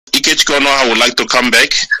Ikechikono would like to come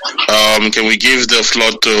back. Can we give the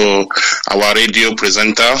floor to our radio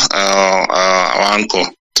presenter, our uncle,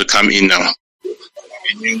 to come in now?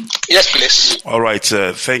 Yes, please. All right.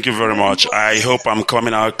 Thank you very much. I hope I'm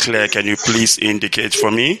coming out clear. Can you please indicate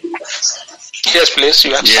for me? Yes, please.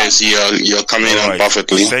 Yes, you're coming out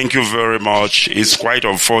perfectly. Thank you very much. It's quite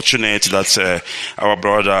unfortunate that our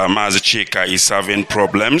brother Mazi is having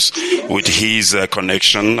problems with his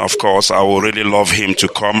connection. Of course, I would really love him to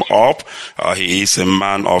come up. He is a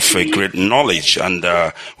man of great knowledge, and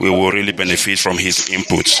we will really benefit from his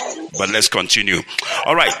inputs. But let's continue.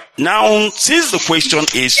 All right. Now, since the question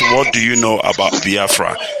is, what do you know about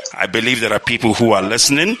Biafra? I believe there are people who are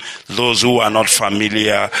listening, those who are not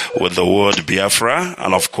familiar with the word Biafra,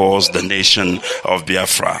 and of course the nation of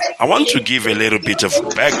Biafra. I want to give a little bit of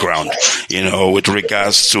background, with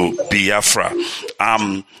regards to Biafra.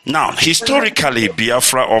 Now, historically,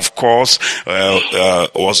 Biafra, of course,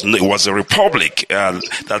 was a republic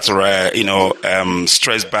that's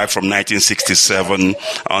stretched back from 1967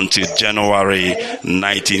 until January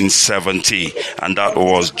 1970, and that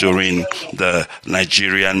was during the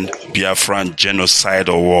Nigerian Biafran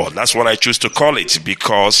genocidal war. That's what I choose to call it,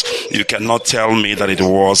 because you cannot tell me that it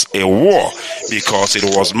was a war, because it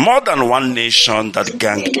was more than one nation that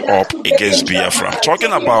ganged up against Biafra. I'm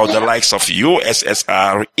talking about the likes of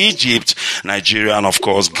USSR, Egypt, Nigeria, and of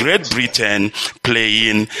course Great Britain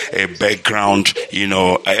playing a background,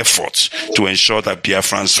 effort to ensure that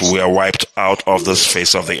Biafrans were wiped out of this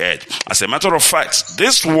face of the earth. As a matter of fact,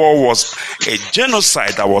 this war was a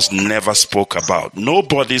genocide that was never spoke about.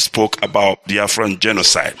 Nobody spoke about Biafran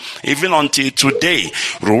genocide. Even until today,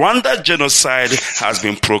 Rwanda genocide has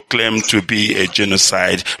been proclaimed to be a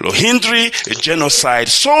genocide. Rohingya, a genocide.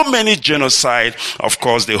 So many genocide. Of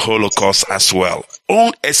course, the Holocaust as well.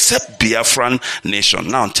 All except Biafran nation.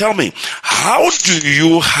 Now tell me, how do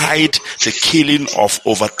you hide the killing of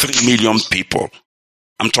over 3 million people?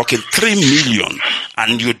 I'm talking 3 million,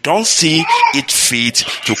 and you don't see it fit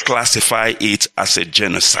to classify it as a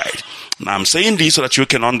genocide. Now I'm saying this so that you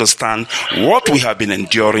can understand what we have been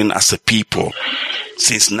enduring as a people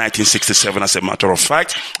since 1967. As a matter of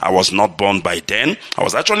fact, I was not born by then. I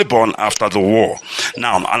was actually born after the war.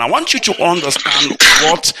 Now, and I want you to understand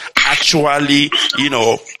what actually,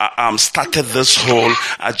 started this whole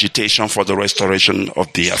agitation for the restoration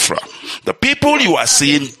of Biafra. The people you are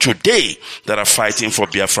seeing today that are fighting for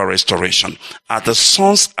Biafra restoration are the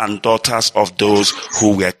sons and daughters of those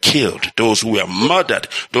who were killed, those who were murdered,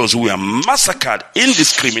 those who were massacred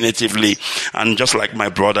indiscriminately. And just like my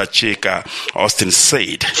brother Chika Austin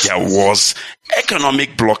said, there was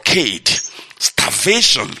economic blockade,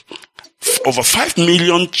 starvation. Over 5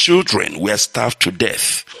 million children were starved to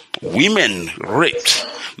death. Women raped.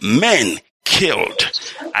 Men killed.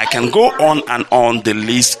 I can go on and on. The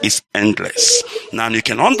list is endless. Now you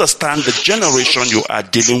can understand the generation you are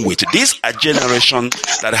dealing with. These are generations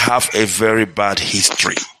that have a very bad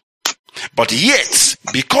history. But yet,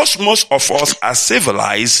 because most of us are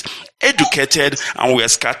civilized, educated, and we are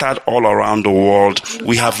scattered all around the world,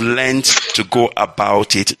 we have learned to go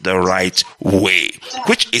about it the right way,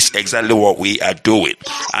 which is exactly what we are doing.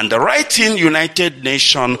 And the right thing United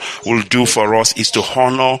Nations will do for us is to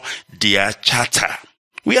honor their charter.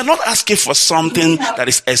 We are not asking for something that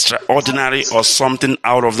is extraordinary or something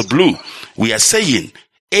out of the blue. We are saying,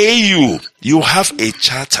 AU, you have a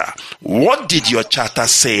charter. What did your charter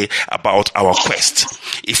say about our quest?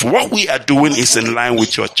 If what we are doing is in line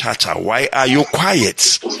with your charter, why are you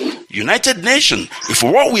quiet? United Nations, if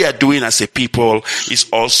what we are doing as a people is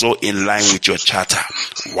also in line with your charter,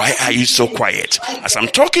 why are you so quiet? As I'm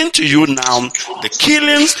talking to you now, the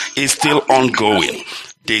killings is still ongoing.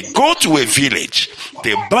 They go to a village,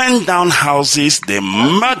 they burn down houses, they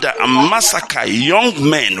murder and massacre young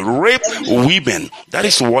men, rape women. That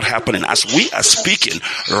is what happening. As we are speaking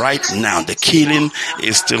right now, the killing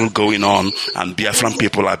is still going on and Biafran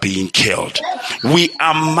people are being killed. We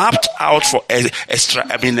are mapped out for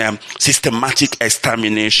systematic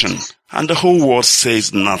extermination. And the whole world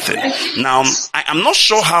says nothing. Now, I am not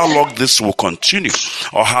sure how long this will continue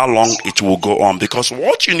or how long it will go on, because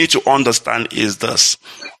what you need to understand is this.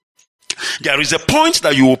 There is a point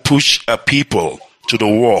that you will push people to the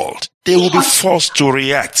world. They will be forced to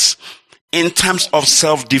react in terms of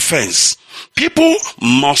self-defense. People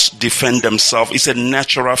must defend themselves. It's a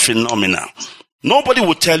natural phenomenon. Nobody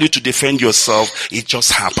will tell you to defend yourself. It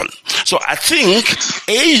just happened. So I think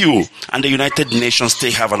AU and the United Nations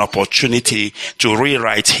still have an opportunity to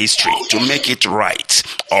rewrite history, to make it right.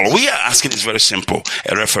 All we are asking is very simple,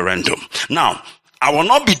 a referendum. Now, I will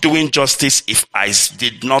not be doing justice if I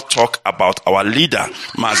did not talk about our leader,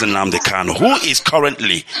 Mazi Nnamdi Kanu, who is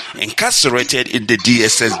currently incarcerated in the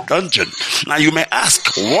DSS dungeon. Now you may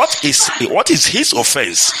ask, what is his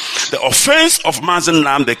offense? The offense of Mazi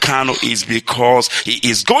Nnamdi Kanu is because he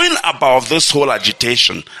is going about this whole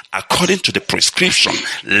agitation according to the prescription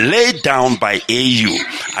laid down by AU,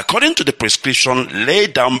 according to the prescription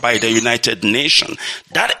laid down by the United Nations.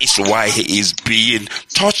 That is why he is being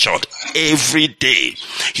tortured every day.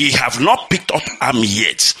 He have not picked up arm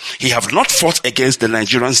yet. He have not fought against the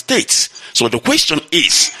Nigerian state. So the question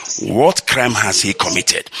is, what crime has he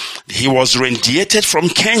committed? He was radiated from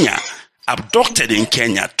Kenya, abducted in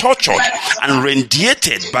Kenya, tortured, and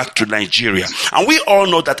radiated back to Nigeria. And we all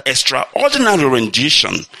know that extraordinary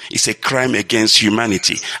rendition is a crime against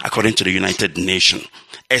humanity, according to the United Nations.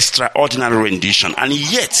 Extraordinary rendition, and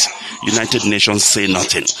yet United Nations say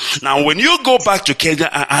nothing. Now, when you go back to Kenya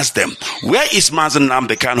and ask them, where is Mazi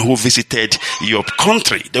Nnamdi Kanu who visited your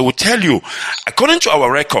country? They will tell you, according to our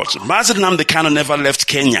records, Mazi Nnamdi Kanu never left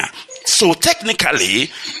Kenya. So technically,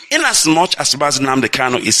 in as much as Mazi Nnamdi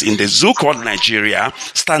Kanu is in the zoo called Nigeria,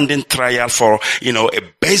 standing trial for, a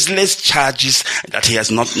baseless charges that he has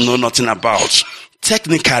know nothing about,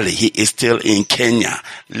 technically, he is still in Kenya.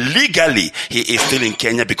 Legally, he is still in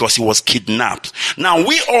Kenya because he was kidnapped. Now,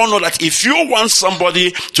 we all know that if you want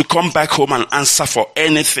somebody to come back home and answer for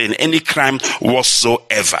anything, any crime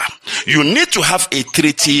whatsoever, you need to have a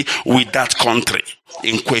treaty with that country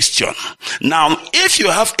in question. Now, if you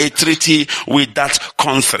have a treaty with that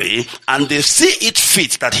country and they see it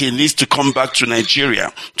fit that he needs to come back to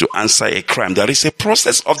Nigeria to answer a crime, there is a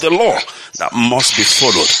process of the law that must be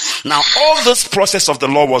followed. Now, all this process of the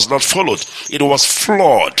law was not followed. It was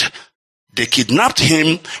flawed. They kidnapped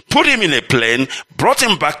him, put him in a plane, brought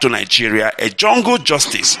him back to Nigeria, a jungle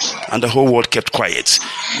justice, and the whole world kept quiet.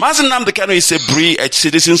 Mazi Nnamdi Kanu is a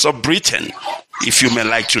citizen of Britain, if you may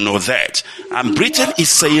like to know that. And Britain is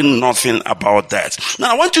saying nothing about that.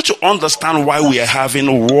 Now, I want you to understand why we are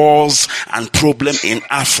having wars and problems in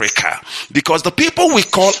Africa. Because the people we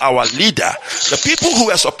call our leader, the people who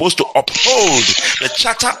are supposed to uphold the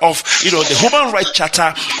charter of, the human rights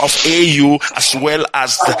charter of AU, as well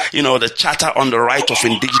as the charter on the right of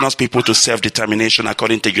indigenous people to self-determination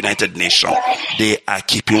according to United Nations, they are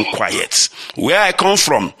keeping quiet. Where I come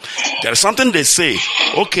from, there is something they say,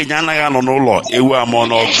 okay,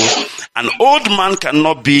 an old man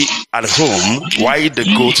cannot be at home while the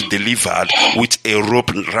goat delivered with a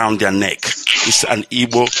rope around their neck. It's an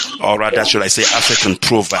Igbo, or rather should I say African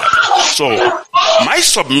proverb. So my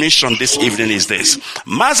submission this evening is this: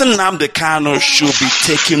 Mazi Nnamdi Kanu should be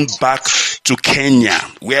taken back to Kenya,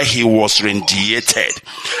 where he was radiated,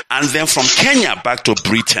 and then from Kenya back to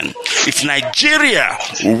Britain. If Nigeria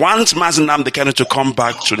wants Mazi Nnamdi Kanu to come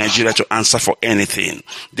back to Nigeria to answer for anything,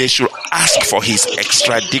 they should ask for his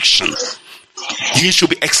extradition. He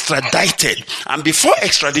should be extradited. And before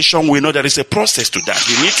extradition, we know there is a process to that.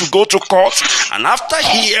 He needs to go to court, and after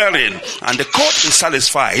hearing, and the court is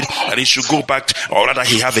satisfied that he should go back, or rather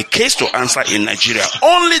he have a case to answer in Nigeria,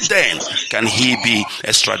 only then can he be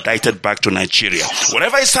extradited back to Nigeria.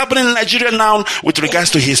 Whatever is happening in Nigeria now with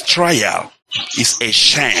regards to his trial is a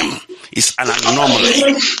shame. It's an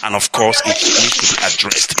anomaly, and of course it needs to be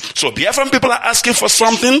addressed. So Biafran people are asking for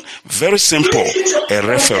something very simple: a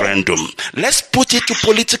referendum. Let's put it to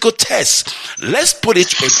political test. Let's put it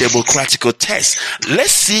to a democratical test.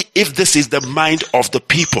 Let's see if this is the mind of the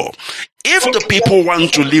people. If the people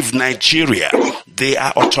want to leave Nigeria, they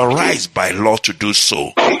are authorized by law to do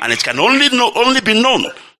so, and it can only be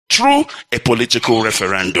known through a political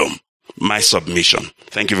referendum. My submission.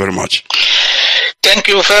 Thank you very much. Thank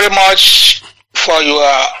you very much for your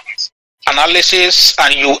analysis,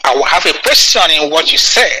 and I will have a question in what you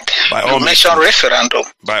said. You mentioned referendum.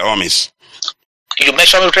 By all means. You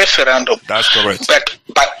mentioned referendum. That's correct. But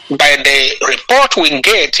by the report we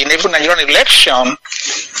get in every Nigerian election,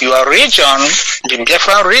 your region, the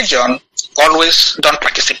Biafran region, always don't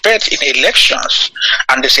participate in elections,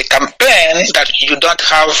 and there's a campaign that you don't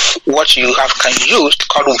have what you can use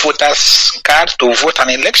called voters card to vote an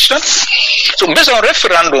election. So based on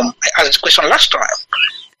referendum, I asked the question last time: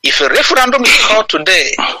 if a referendum is called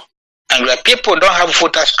today and your people don't have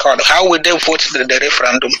voters card, how will they vote the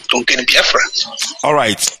referendum to get Biafra? All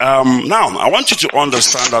right. Now I want you to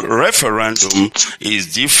understand that referendum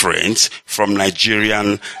is different from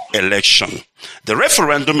Nigerian election. The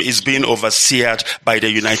referendum is being overseen by the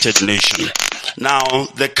United Nations. Now,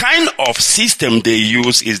 the kind of system they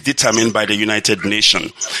use is determined by the United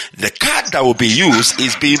Nations. The card that will be used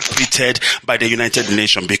is being printed by the United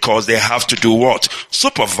Nations because they have to do what?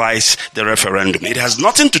 Supervise the referendum. It has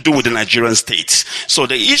nothing to do with the Nigerian states. So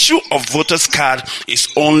the issue of voters card is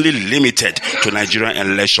only limited to Nigerian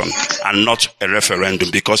election and not a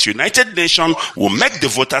referendum, because United Nations will make the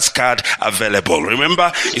voters card available.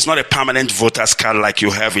 Remember, it's not a permanent voters card like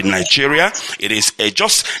you have in Nigeria. It is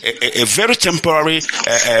just a very temporary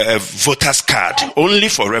voters card only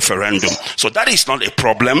for referendum. So that is not a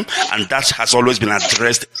problem, and that has always been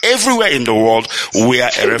addressed everywhere in the world where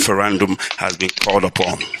a referendum has been called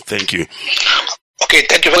upon. Thank you. Okay,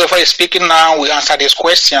 thank you for speaking. Now we answer this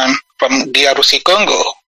question from DRC Congo.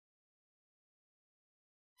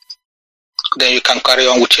 Then you can carry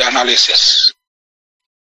on with your analysis.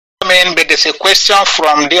 But there's a question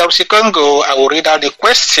from DRC Congo. I will read out the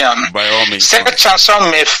question. By all means. Cette chanson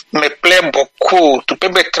me plaît beaucoup. Tu peux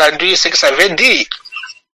me traduire ce que ça veut dire?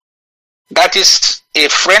 That is a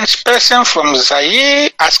French person from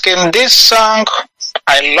Zaire asking this song.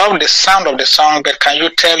 I love the sound of the song, but can you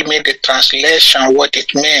tell me the translation, what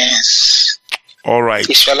it means? All right.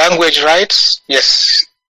 Is your language right? Yes.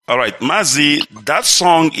 All right, Mazi, that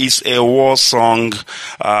song is a war song,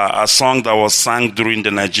 a song that was sung during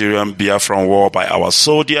the Nigerian Biafran war by our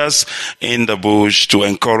soldiers in the bush to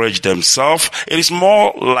encourage themselves. It is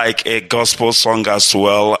more like a gospel song as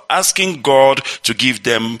well, asking God to give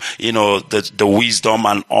them, the wisdom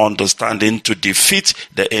and understanding to defeat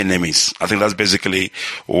the enemies. I think that's basically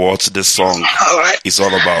what the song is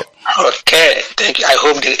all about. Okay, thank you. I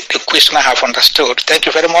hope the questioner have understood. Thank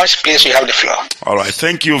you very much. Please, you have the floor. All right.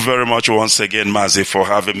 Thank you very much once again, Mazi, for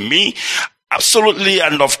having me. Absolutely.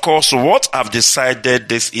 And of course, what I've decided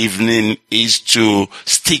this evening is to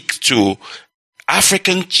stick to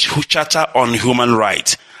African Charter on Human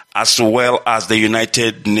Rights, as well as the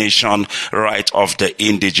United Nations right of the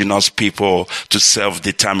indigenous people to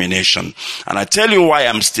self-determination. And I tell you why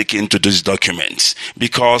I'm sticking to this document.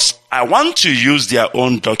 Because I want to use their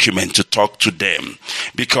own document to talk to them.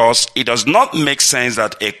 Because it does not make sense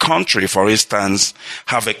that a country, for instance,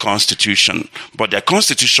 have a constitution, but their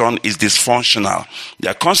constitution is dysfunctional.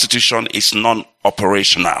 Their constitution is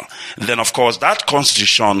non-operational. Then, of course, that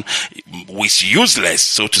constitution is useless,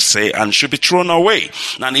 so to say, and should be thrown away.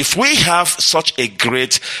 And if we have such a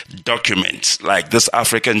great document like this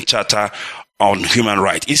African Charter on Human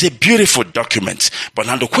Rights, it's a beautiful document. But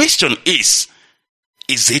now the question is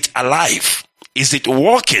it alive? Is it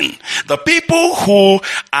working? The people who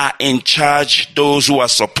are in charge, those who are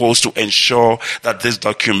supposed to ensure that this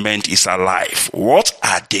document is alive, what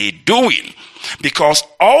are they doing? Because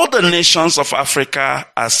all the nations of Africa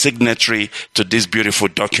are signatory to this beautiful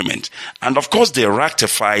document. And of course, they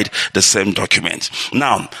ratified the same document.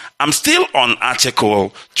 Now, I'm still on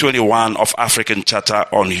Article 21 of African Charter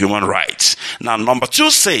on Human Rights. Now, number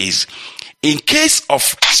 2 says, in case of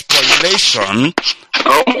spoliation,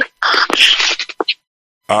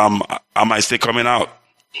 am I still coming out?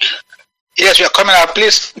 Yes, you are coming out.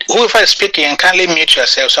 Please, whoever is speaking, kindly mute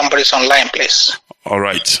yourself. Somebody's online, please. All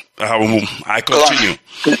right. I continue.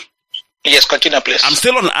 Yes, continue, please. I'm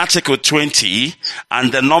still on Article 20,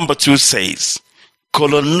 and the number 2 says,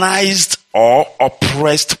 colonized or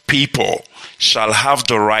oppressed people shall have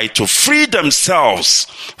the right to free themselves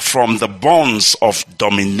from the bonds of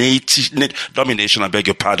domination,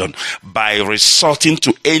 by resorting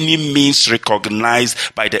to any means recognized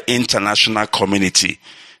by the international community.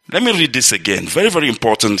 Let me read this again. Very, very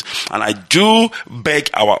important. And I do beg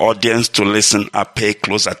our audience to listen and pay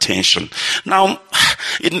close attention. Now,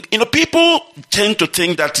 people tend to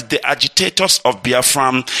think that the agitators of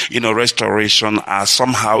Biafran, restoration are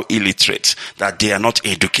somehow illiterate, that they are not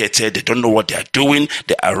educated, they don't know what they are doing,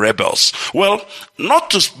 they are rebels. Well, not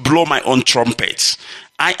to blow my own trumpet,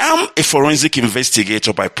 I am a forensic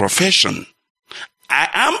investigator by profession. I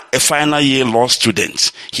am a final year law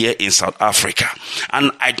student here in South Africa, and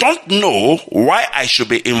I don't know why I should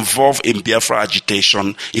be involved in Biafra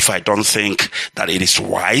agitation if I don't think that it is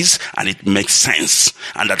wise and it makes sense,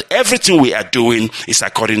 and that everything we are doing is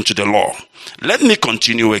according to the law. Let me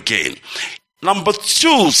continue again. Number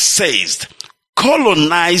 2 says,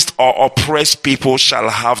 colonized or oppressed people shall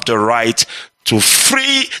have the right to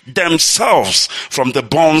free themselves from the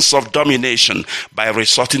bonds of domination by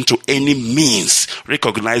resorting to any means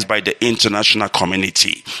recognized by the international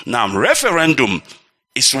community. Now, referendum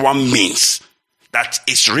is one means. that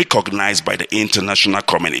is recognized by the international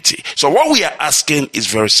community. So what we are asking is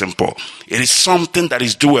very simple. It is something that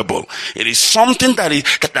is doable. It is something that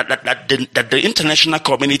the international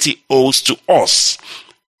community owes to us.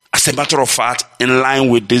 As a matter of fact, in line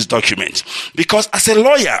with this document. Because as a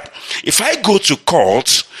lawyer, if I go to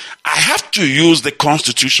court, I have to use the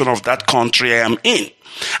constitution of that country I am in.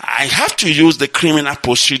 I have to use the Criminal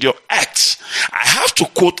Procedure Act. I have to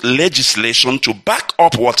quote legislation to back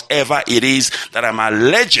up whatever it is that I'm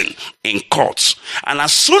alleging in court. And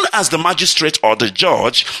as soon as the magistrate or the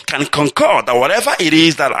judge can concur that whatever it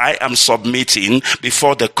is that I am submitting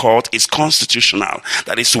before the court is constitutional,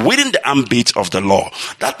 that is within the ambit of the law,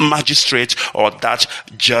 that magistrate or that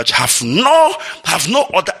judge have no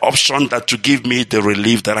other option than to give me the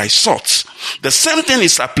relief that I sought. The same thing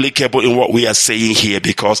is applicable in what we are saying here,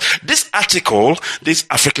 because this article, this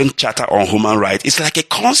African Charter on Human Rights, is like a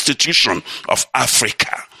constitution of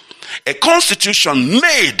Africa. A constitution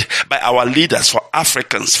made by our leaders for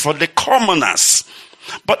Africans, for the commoners.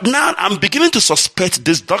 But now I'm beginning to suspect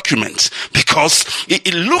this document, because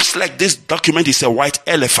it looks like this document is a white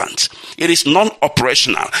elephant. It is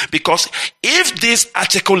non-operational, because if this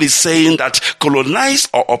article is saying that colonized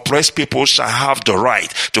or oppressed people shall have the right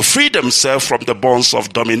to free themselves from the bonds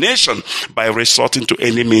of domination by resorting to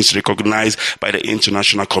any means recognized by the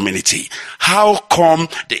international community, how come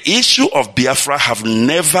the issue of Biafra have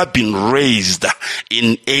never been raised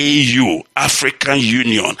in AU, African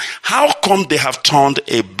Union? How come they have turned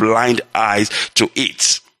a blind eye to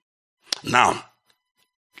it? Now,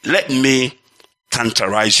 let me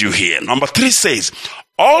tantalize you here. Number 3 says,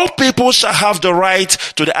 all people shall have the right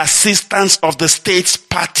to the assistance of the state's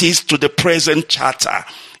parties to the present charter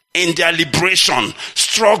in their liberation,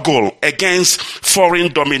 struggle against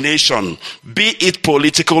foreign domination, be it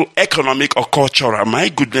political, economic, or cultural. My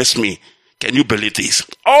goodness me, can you believe this?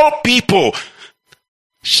 All people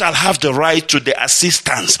shall have the right to the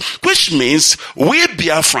assistance, which means we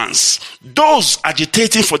Biafrans, those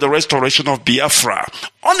agitating for the restoration of Biafra,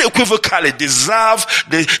 unequivocally deserve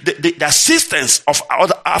the assistance of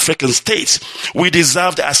other African states. We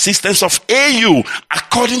deserve the assistance of AU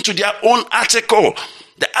according to their own article.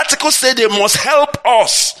 The article said they must help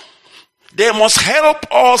us. They must help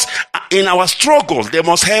us in our struggle. They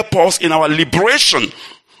must help us in our liberation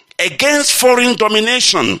against foreign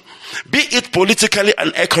domination, be it politically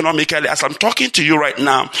and economically. As I'm talking to you right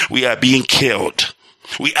now, we are being killed.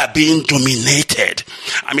 We are being dominated.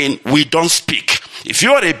 I mean, we don't speak. If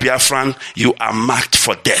you are a Biafran, you are marked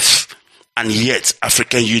for death. And yet,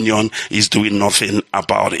 African Union is doing nothing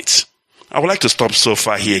about it. I would like to stop so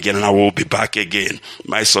far here again, and I will be back again.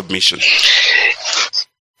 My submission.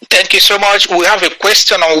 Thank you so much. We have a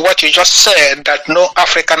question on what you just said, that no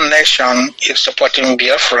African nation is supporting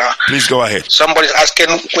Biafra. Please go ahead. Somebody's asking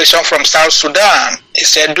a question from South Sudan. He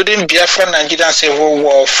said, during Biafra Nigerian Civil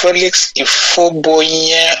War, Felix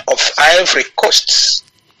Ifoboye of Ivory Coast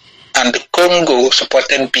and the Congo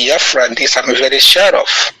supported Biafra. This I'm very sure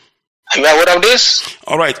of. Are you aware of this?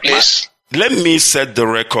 All right. Please. Let me set the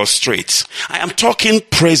record straight. I am talking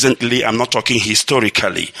presently, I'm not talking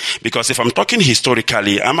historically. Because if I'm talking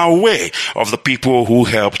historically, I'm aware of the people who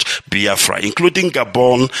helped Biafra, including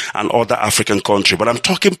Gabon and other African countries. But I'm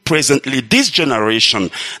talking presently, this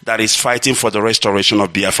generation that is fighting for the restoration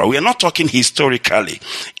of Biafra. We are not talking historically.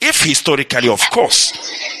 If historically, of course,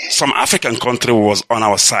 some African country was on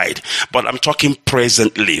our side. But I'm talking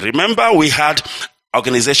presently. Remember, we had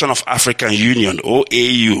Organization of African Union,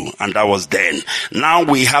 OAU, and that was then. Now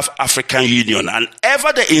we have African Union, and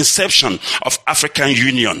ever the inception of African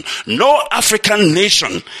Union, no African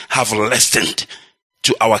nation have listened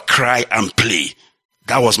to our cry and plea.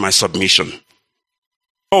 That was my submission.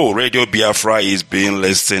 Oh, Radio Biafra is being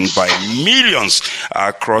listened by millions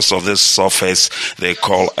across of this surface they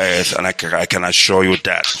call Earth, and I can assure you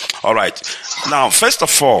that. All right. Now, first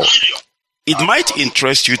of all, it might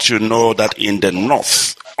interest you to know that in the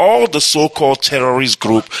north, all the so-called terrorist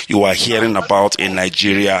group you are hearing about in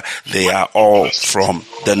Nigeria, they are all from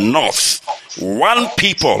the north. One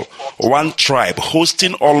people, one tribe,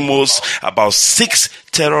 hosting almost about 6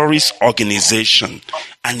 terrorist organizations.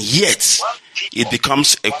 And yet, it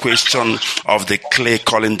becomes a question of the clay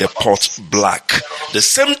calling the pot black. The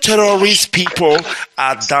same terrorist people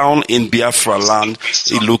are down in Biafra land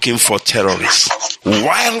looking for terrorists.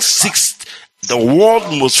 While the world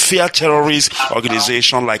most feared terrorist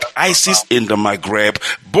organization like ISIS in the Maghreb,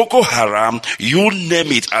 Boko Haram, you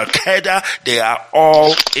name it, Al-Qaeda, they are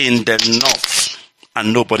all in the north.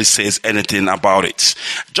 And nobody says anything about it.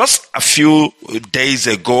 Just a few days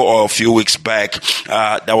ago or a few weeks back,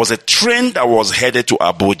 there was a train that was headed to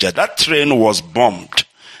Abuja. That train was bombed.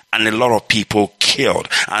 and a lot of people killed.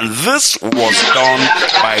 And this was done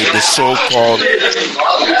by the so-called...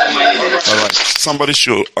 All right, somebody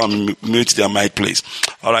should mute their mic, please.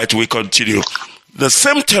 All right, we continue. The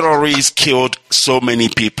same terrorists killed so many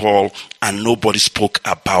people and nobody spoke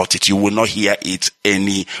about it. You will not hear it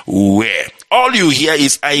anywhere. All you hear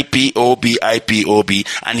is IPOB, IPOB,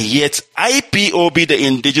 and yet IPOB, the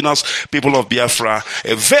indigenous people of Biafra,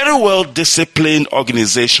 a very well-disciplined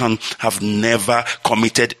organization, have never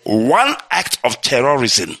committed one act of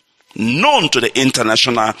terrorism known to the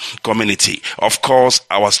international community. Of course,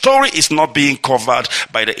 our story is not being covered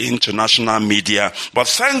by the international media, but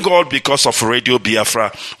thank God, because of Radio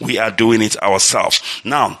Biafra, we are doing it ourselves.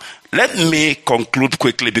 Now, let me conclude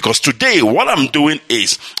quickly, because today what I'm doing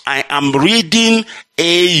is I am reading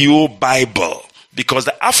AU Bible, because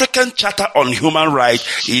the African Charter on Human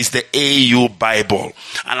Rights is the AU Bible.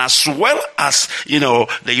 And as well as,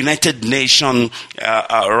 the United Nations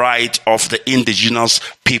right of the indigenous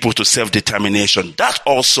people to self-determination, that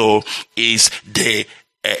also is the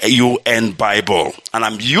UN Bible. And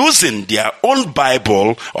I'm using their own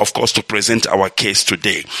Bible, of course, to present our case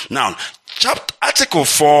today. Now, Article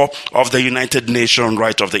 4 of the United Nations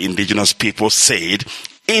right of the indigenous people said,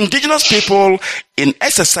 indigenous people, in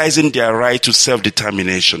exercising their right to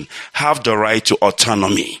self-determination, have the right to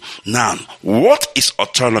autonomy. Now, what is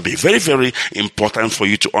autonomy? Very, very important for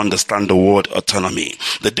you to understand the word autonomy.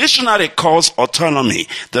 The dictionary calls autonomy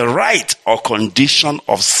the right or condition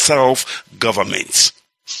of self-government,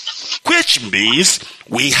 which means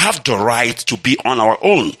we have the right to be on our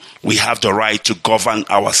own. We have the right to govern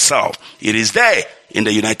ourselves. It is there in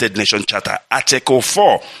the United Nations Charter, Article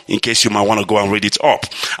 4, in case you might want to go and read it up.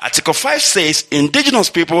 Article 5 says, indigenous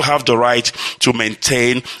people have the right to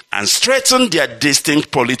maintain and strengthen their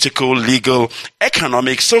distinct political, legal,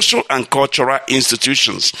 economic, social, and cultural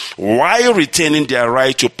institutions, while retaining their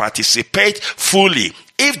right to participate fully,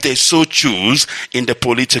 if they so choose, in the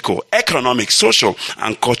political, economic, social,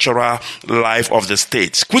 and cultural life of the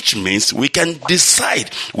state, which means we can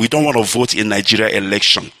decide we don't want to vote in Nigeria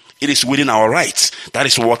election. It is within our rights. That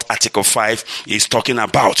is what Article 5 is talking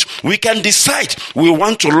about. We can decide we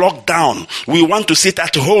want to lock down. We want to sit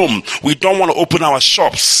at home. We don't want to open our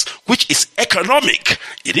shops, which is economic.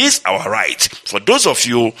 It is our right. For those of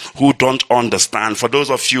you who don't understand, for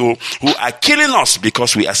those of you who are killing us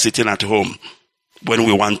because we are sitting at home, when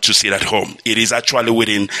we want to sit at home, it is actually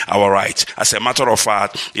within our right. As a matter of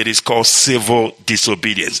fact, it is called civil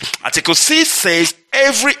disobedience. Article 6 says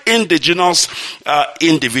every indigenous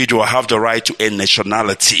individual have the right to a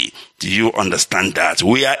nationality. Do you understand that?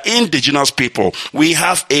 We are indigenous people. We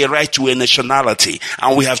have a right to a nationality,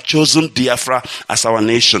 and we have chosen Biafra as our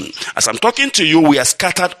nation. As I'm talking to you, we are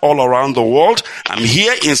scattered all around the world. I'm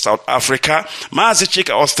here in South Africa. Mazi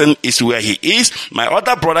Austin is where he is. My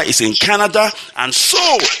other brother is in Canada, and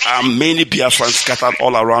so are many Biafrans scattered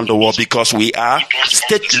all around the world because we are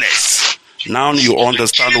stateless. Now you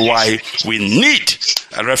understand why we need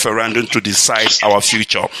a referendum to decide our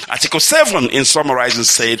future. Article 7, in summarizing,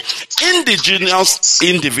 said, indigenous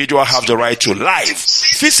individuals have the right to life,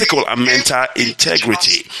 physical and mental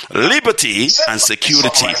integrity, liberty and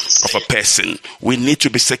security of a person. We need to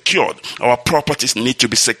be secured. Our properties need to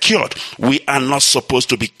be secured. We are not supposed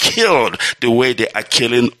to be killed the way they are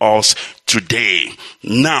killing us today.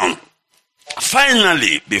 Now,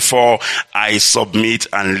 finally, before I submit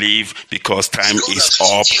and leave, because time is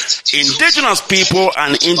up, indigenous people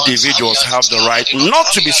and individuals have the right not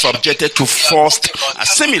to be subjected to forced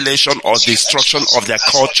assimilation or destruction of their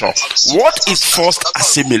culture. What is forced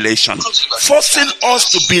assimilation? Forcing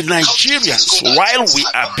us to be Nigerians while we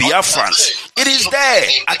are Biafrans. It is there,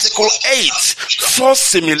 Article 8,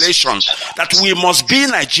 forced assimilation, that we must be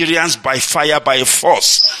Nigerians by fire, by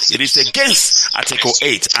force. It is against Article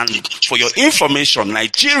 8, and for your information,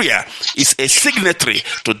 Nigeria is a signatory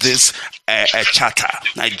to this charter.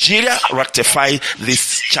 Nigeria ratified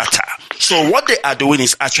this charter. So what they are doing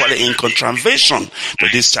is actually in contravention to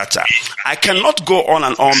this charter. I cannot go on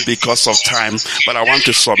and on because of time, but I want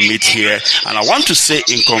to submit here, and I want to say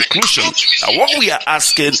in conclusion that what we are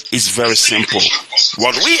asking is very simple.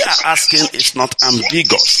 What we are asking is not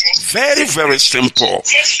ambiguous. Very, very simple.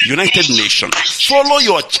 United Nations, follow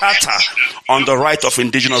your charter on the right of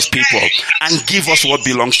indigenous people and give us what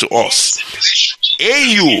belongs to us.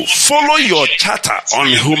 AU, follow your charter on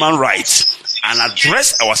human rights and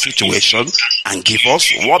address our situation and give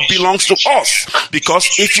us what belongs to us. Because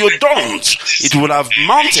if you don't, it will have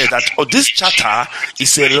mounted that this charter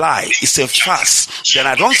is a lie, it's a farce, then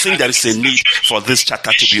I don't think there is a need for this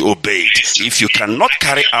charter to be obeyed. If you cannot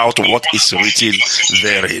carry out what is written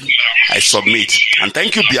therein, I submit. And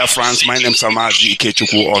thank you, Biafrans. My name is Mazi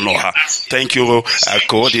Onoha. Thank you,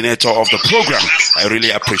 coordinator of the program. I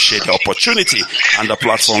really appreciate the opportunity and the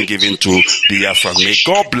platform given to Biafra. May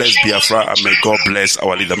God bless Biafra and may God bless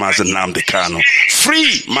our leader, Mazi Nnamdi Kanu.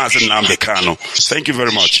 Free Mazi Nnamdi Kanu. Thank you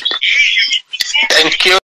very much. Thank you.